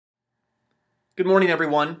Good morning,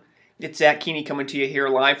 everyone. It's Zach Keeney coming to you here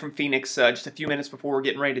live from Phoenix just a few minutes before we're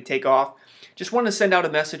getting ready to take off. Just wanted to send out a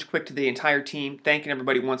message quick to the entire team, thanking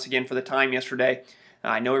everybody once again for the time yesterday.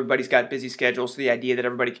 I know everybody's got busy schedules, so the idea that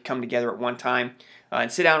everybody could come together at one time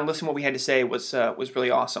and sit down and listen to what we had to say was really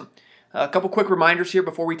awesome. A couple quick reminders here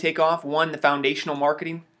before we take off. One, the foundational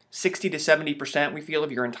marketing, 60 to 70% we feel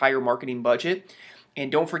of your entire marketing budget.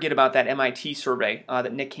 And don't forget about that MIT survey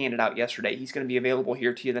that Nick handed out yesterday. He's going to be available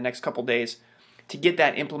here to you the next couple days to get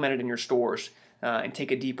that implemented in your stores and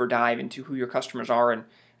take a deeper dive into who your customers are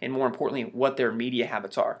and more importantly, what their media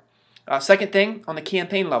habits are. Second thing, on the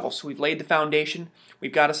campaign level, so we've laid the foundation.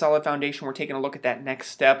 We've got a solid foundation. We're taking a look at that next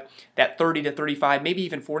step, that 30 to 35, maybe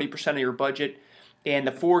even 40% of your budget, and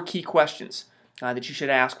the 4 key questions that you should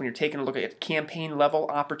ask when you're taking a look at campaign level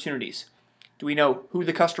opportunities. Do we know who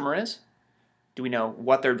the customer is? Do we know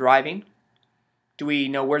what they're driving? Do we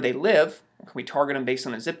know where they live? Or can we target them based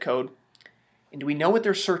on a zip code? And do we know what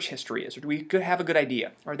their search history is? Or do we have a good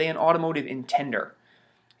idea? Are they an automotive intender?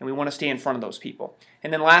 And we want to stay in front of those people.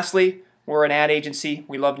 And then lastly, we're an ad agency.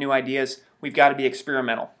 We love new ideas. We've got to be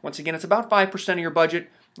experimental. Once again, it's about 5% of your budget,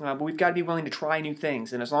 but we've got to be willing to try new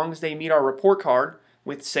things. And as long as they meet our report card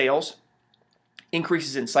with sales,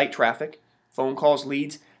 increases in site traffic, phone calls,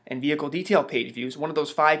 leads, and vehicle detail page views, one of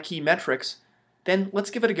those 5 key metrics, then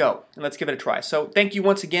let's give it a go and let's give it a try. So thank you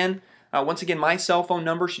once again. My cell phone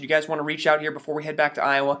number, should you guys want to reach out here before we head back to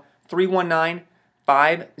Iowa,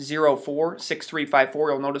 319-504-6354.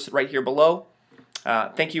 You'll notice it right here below.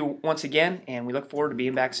 Thank you once again, and we look forward to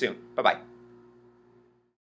being back soon. Bye-bye.